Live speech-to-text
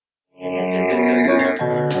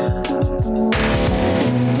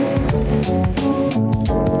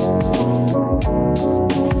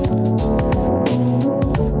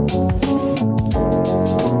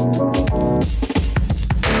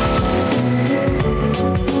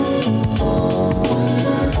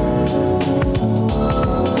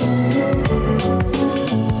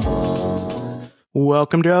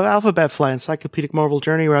Welcome to Alphabet Flight, encyclopedic Marvel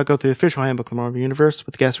journey where I go through the official handbook of the Marvel Universe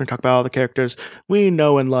with guests and talk about all the characters we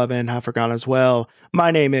know and love and have forgotten as well. My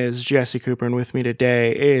name is Jesse Cooper, and with me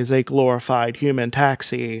today is a glorified human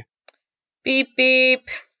taxi. Beep beep.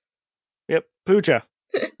 Yep, Pooja.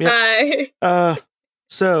 Yep. Hi.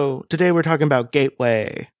 So today we're talking about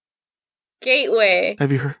Gateway. Gateway.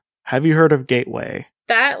 Have you heard of Gateway?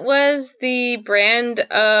 That was the brand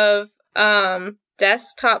of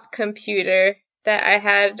desktop computer that I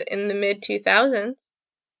had in the mid 2000s.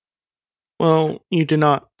 Well, you did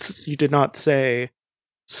not say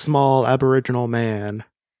small Aboriginal man.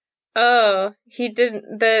 Oh, he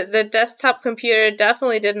didn't. The desktop computer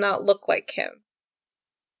definitely did not look like him.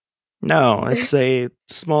 No, it's a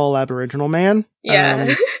small Aboriginal man.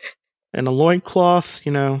 Yeah. And a loincloth,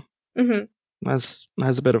 Mm-hmm.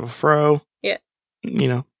 has a bit of a fro. Yeah.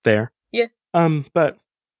 There. Yeah. But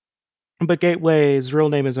Gateway's real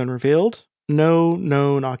name is unrevealed. No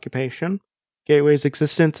known occupation. Gateway's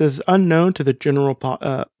existence is unknown to the general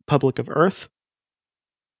public of Earth.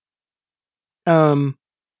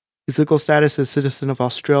 His legal status is citizen of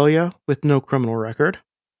Australia with no criminal record.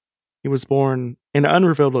 He was born in an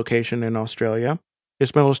unrevealed location in Australia.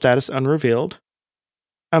 His mental status unrevealed.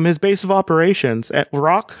 His base of operations at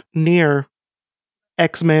Rock near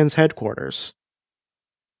X-Men's headquarters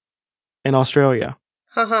in Australia.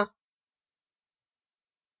 Haha.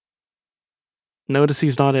 Notice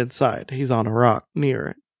he's not inside. He's on a rock near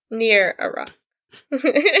it. Near a rock.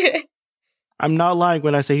 I'm not lying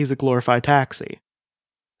when I say he's a glorified taxi.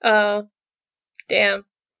 Oh, damn.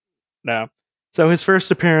 No. So his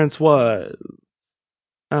first appearance was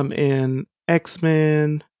in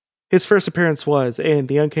X-Men. His first appearance was in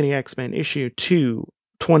the Uncanny X-Men issue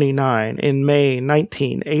 229 in May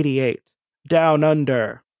 1988. Down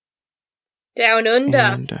Under. Down Under.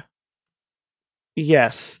 And,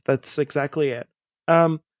 yes, that's exactly it.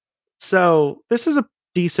 So this is a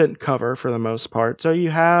decent cover for the most part. So you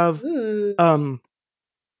have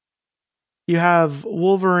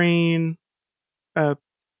Wolverine,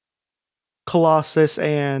 Colossus,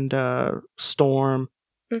 and Storm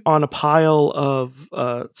on a pile of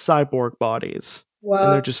cyborg bodies. Wow.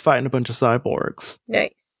 And they're just fighting a bunch of cyborgs.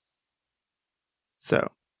 Nice. So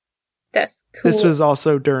that's cool. This was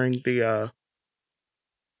also during the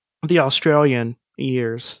Australian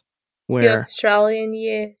years. The Australian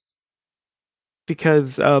years.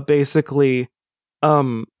 Because basically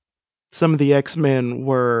some of the X-Men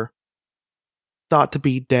were thought to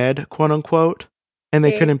be dead, quote unquote, and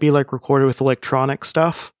they couldn't be recorded with electronic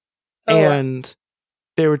stuff. Oh, and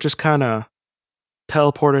they were just kind of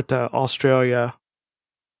teleported to Australia.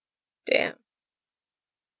 Damn.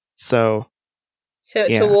 So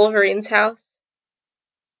yeah. To Wolverine's house?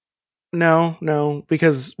 No,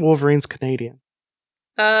 because Wolverine's Canadian.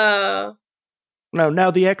 Oh. No,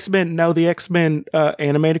 now the X-Men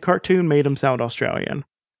animated cartoon made him sound Australian.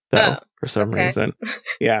 Though, for some reason.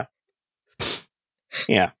 Yeah.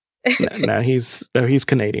 Yeah. No, he's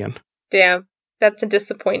Canadian. Damn. That's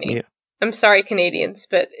disappointing. Yeah. I'm sorry, Canadians,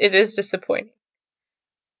 but it is disappointing.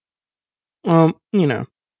 So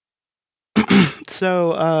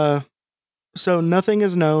nothing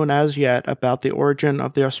is known as yet about the origin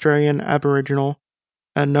of the Australian Aboriginal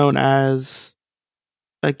known as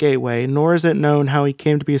a Gateway, nor is it known how he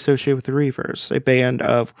came to be associated with the Reavers, a band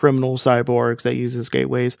of criminal cyborgs that uses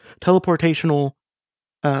Gateway's teleportational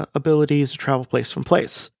abilities to travel place from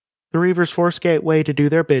place. The Reavers force Gateway to do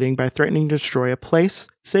their bidding by threatening to destroy a place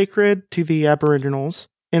sacred to the Aboriginals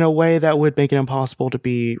in a way that would make it impossible to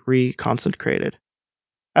be reconsecrated.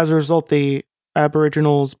 As a result, the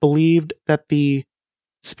Aboriginals believed that the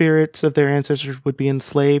spirits of their ancestors would be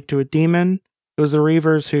enslaved to a demon. It was the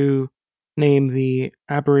Reavers who named the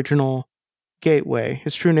Aboriginal Gateway.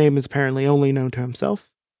 His true name is apparently only known to himself.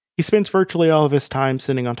 He spends virtually all of his time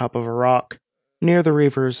sitting on top of a rock near the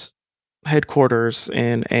Reavers' headquarters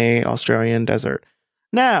in a Australian desert.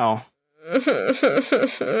 Now, you can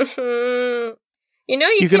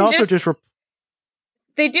also just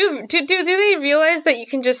they do they realize that you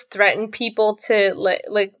can just threaten people to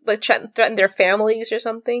threaten their families or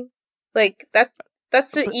something?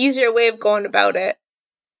 That's an easier way of going about it.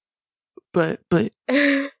 But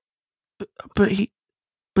he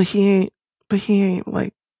ain't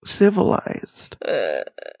civilized.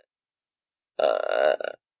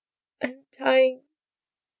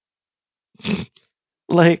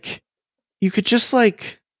 Like, you could just,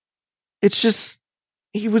 like, it's just,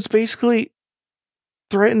 he was basically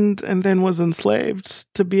threatened and then was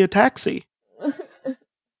enslaved to be a taxi.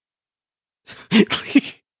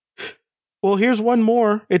 Well, here's one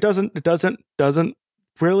more. It doesn't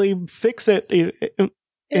really fix it in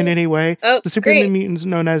any way. Oh, the Superhuman great. mutants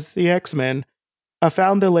known as the X-Men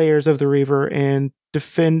found the layers of the Reaver and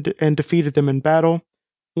defeated them in battle.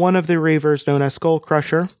 One of the Reavers, known as Skull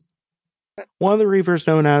Crusher,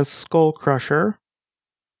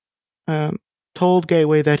 told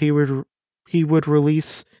Gateway that he would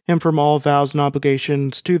release him from all vows and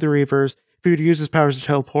obligations to the Reavers if he would use his powers to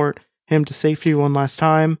teleport him to safety one last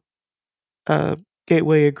time.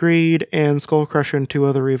 Gateway agreed, and Skull Crusher and 2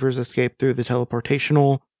 other Reavers escaped through the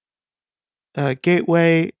teleportational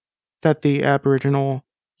gateway that the Aboriginal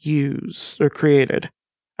used or created.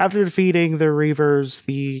 After defeating the Reavers,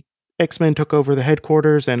 the X-Men took over the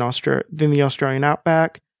headquarters and then the Australian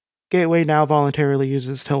outback. Gateway now voluntarily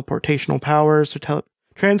uses teleportational powers to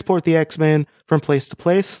transport the X-Men from place to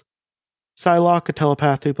place. Psylocke, a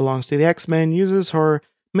telepath who belongs to the X-Men, uses her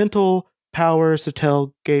mental powers to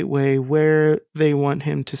tell Gateway where they want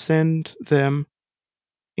him to send them.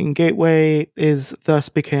 And Gateway is thus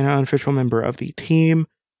became an unofficial member of the team,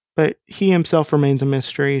 but he himself remains a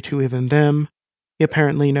mystery to even them. He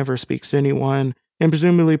apparently never speaks to anyone, and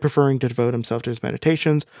presumably preferring to devote himself to his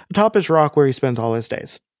meditations atop his rock where he spends all his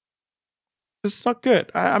days. It's not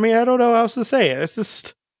good. I mean, I don't know how else to say it. It's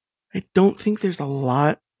just, I don't think there's a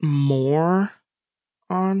lot more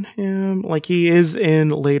on him. Like, he is in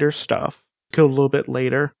later stuff, killed a little bit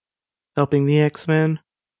later, helping the X-Men.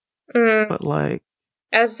 But, like,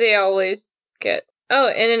 as they always get. Oh,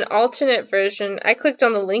 in an alternate version, I clicked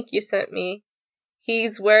on the link you sent me.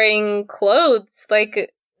 He's wearing clothes,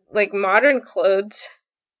 like modern clothes.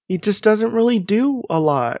 He just doesn't really do a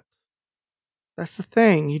lot. That's the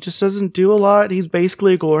thing. He just doesn't do a lot. He's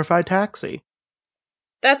basically a glorified taxi.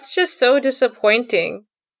 That's just so disappointing.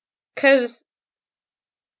 'Cause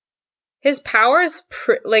his power's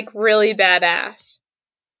really badass.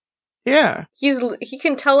 Yeah. He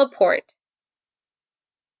can teleport.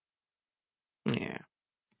 Yeah.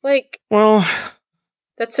 Well,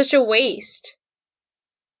 that's such a waste.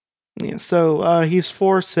 Yeah, so he's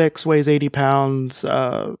 4'6", weighs 80 pounds,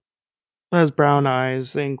 has brown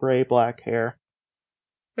eyes and gray black hair.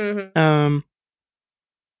 Mm-hmm.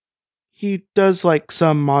 He does like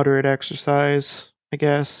some moderate exercise, I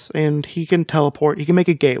guess, and he can teleport. He can make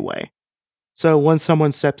a gateway. So when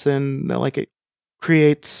someone steps in, it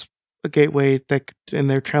creates a gateway that in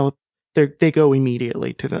they go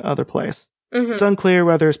immediately to the other place. Mm-hmm. It's unclear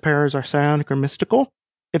whether his powers are psionic or mystical.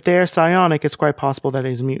 If they are psionic, it's quite possible that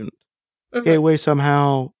he's a mutant. Mm-hmm. Gateway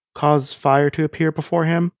somehow caused fire to appear before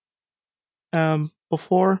him. And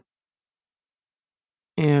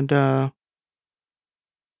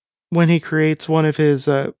when he creates one of his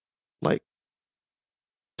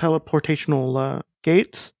teleportational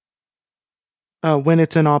gates, when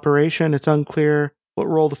it's in operation, it's unclear what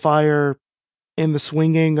role the fire in the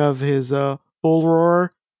swinging of his bull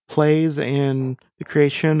roar plays in the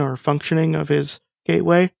creation or functioning of his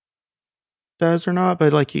gateway does or not,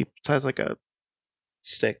 but he has a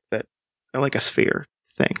stick that, like a sphere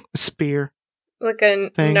thing, a spear, like a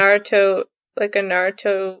thing. Naruto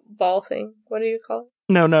ball thing. What do you call it?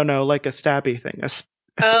 No, like a stabby thing, a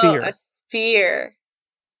spear. A spear.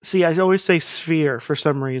 See, I always say sphere for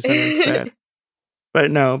some reason instead,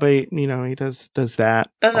 but no, he does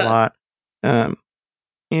that a lot, and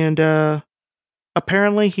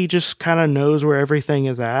apparently he just kind of knows where everything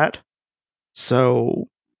is at, so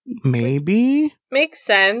maybe makes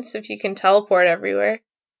sense if you can teleport everywhere.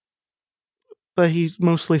 But he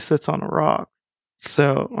mostly sits on a rock,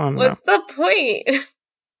 so I don't know. What's the point?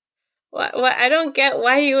 What? I don't get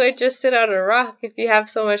why you would just sit on a rock if you have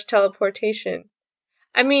so much teleportation.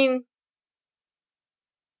 I mean,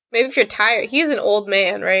 maybe if you're tired. He's an old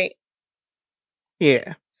man, right?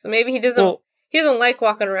 Yeah. So maybe he doesn't like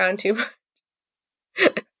walking around too much.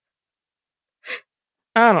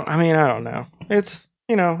 I don't know. It's,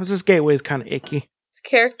 this gateway's kind of icky. His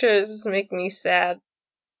characters make me sad.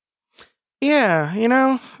 Yeah,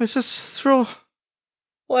 it's real.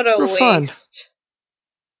 What a waste. Fun.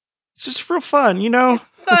 It's just real fun,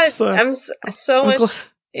 It's fun. I'm so much.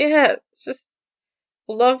 Yeah, it's just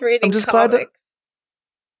love reading comics.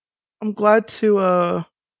 I'm glad to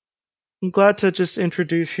just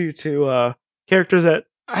introduce you to characters that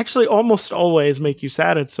actually almost always make you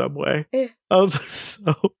sad in some way. Yeah.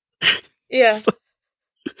 Yeah. So,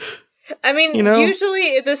 I mean,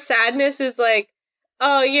 usually the sadness is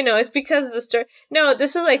it's because of the story. No,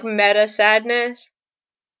 this is meta sadness.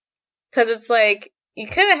 Because it's you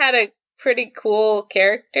could have had a pretty cool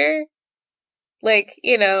character. Like,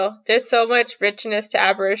 you know, there's so much richness to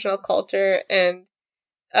Aboriginal culture, and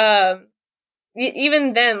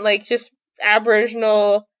even then, like, just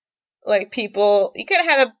Aboriginal, like, people, you could have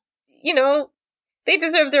had a, you know, they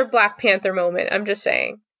deserve their Black Panther moment, I'm just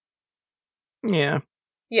saying. Yeah.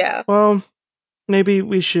 Yeah. Well, maybe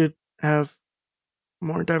we should have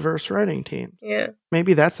more diverse writing teams. Yeah.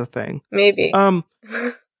 Maybe that's a thing. Maybe.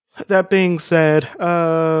 That being said,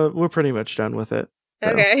 we're pretty much done with it. So.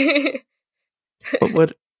 Okay.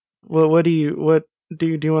 what do you want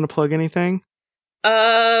to plug anything?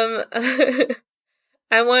 I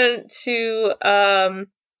want to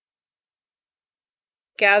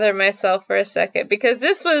gather myself for a second, because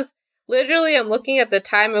this was literally, I'm looking at the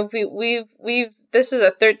time of we've this is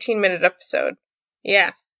a 13-minute episode.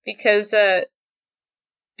 Yeah, because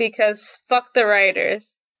fuck the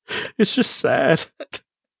writers. It's just sad.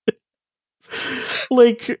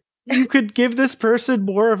 Like, you could give this person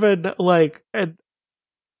more of a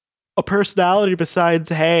personality besides,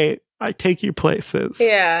 hey, I take you places.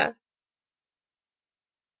 Yeah.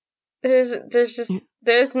 There's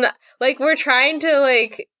not, like, we're trying to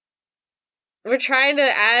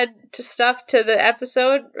add stuff to the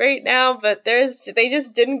episode right now, but they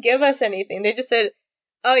just didn't give us anything. They just said,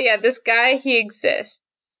 oh yeah, this guy, he exists.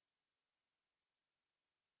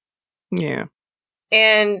 Yeah.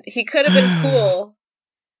 And he could have been cool,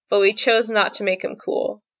 but we chose not to make him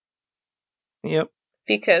cool. Yep.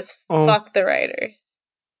 Because fuck the writers.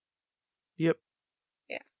 Yep.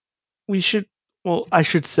 Yeah. I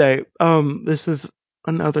should say, this is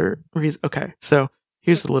another reason. Okay, so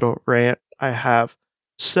here's a little rant I have.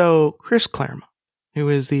 So, Chris Claremont, who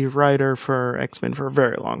is the writer for X-Men for a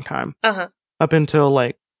very long time. Uh-huh. Up until,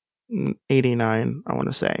 like, 89, I want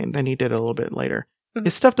to say, and then he did a little bit later. Mm-hmm.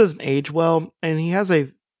 His stuff doesn't age well, and he has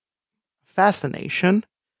a fascination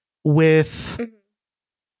with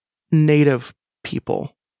Native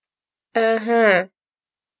people. Uh-huh.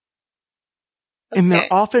 Okay. And they're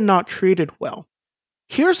often not treated well.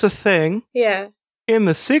 Here's the thing. Yeah. In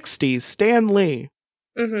the 60s, Stan Lee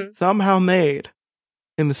somehow made,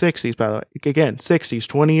 in the 60s, by the way, again, 60s,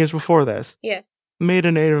 20 years before this, made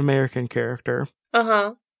a Native American character.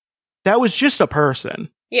 Uh-huh. That was just a person.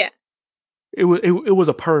 Yeah. It was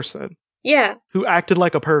a person. Yeah. Who acted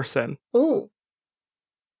like a person. Ooh.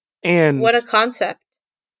 And what a concept.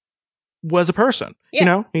 Was a person. Yeah. You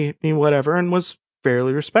know, he whatever, and was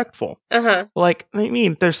fairly respectful. Uh-huh. Like, I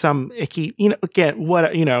mean, there's some icky, you know, again,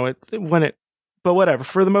 what, you know, but whatever.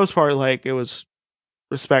 For the most part, like, it was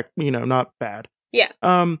respect, you know, not bad. Yeah.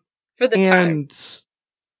 For the time.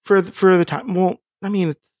 For the time. Well, I mean,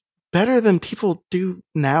 it's better than people do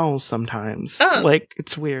now sometimes. Oh. Like,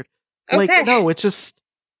 it's weird. Okay. Like, no, it's just,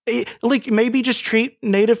 like, maybe just treat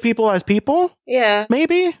Native people as people? Yeah.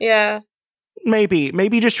 Maybe? Yeah.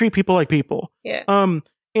 Maybe just treat people like people. Yeah.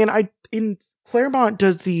 And Claremont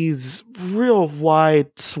does these real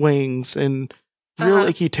wide swings and real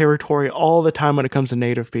icky territory all the time when it comes to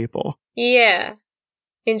Native people. Yeah.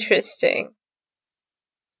 Interesting.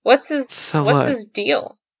 What's his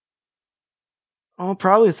deal? Oh,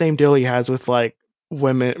 probably the same deal he has with, like,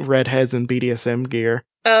 women, redheads, and BDSM gear.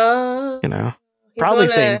 Oh. You know, probably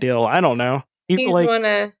same deal. I don't know. He's one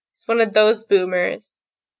of those boomers.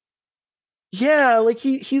 Yeah, like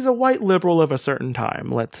he's a white liberal of a certain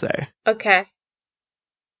time, let's say. Okay.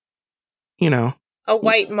 You know. A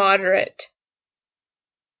white moderate.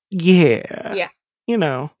 Yeah. Yeah. You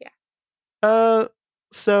know. Yeah.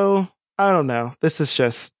 So, I don't know. This is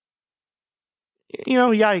just, you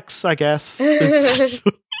know, yikes, I guess.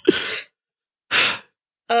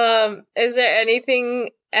 Is there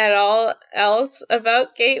anything at all else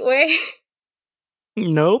about Gateway?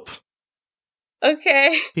 Nope.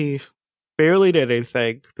 Okay. He barely did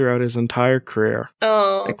anything throughout his entire career.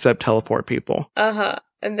 Oh. Except teleport people. Uh-huh.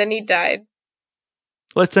 And then he died.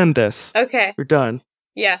 Let's end this. Okay. We're done.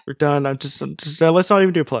 Yeah. We're done. I'm just let's not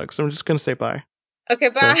even do plugs. I'm just gonna say bye. Okay,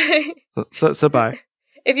 bye. So bye.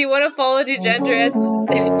 If you want to follow Degenerates,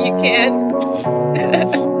 you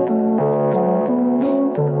can.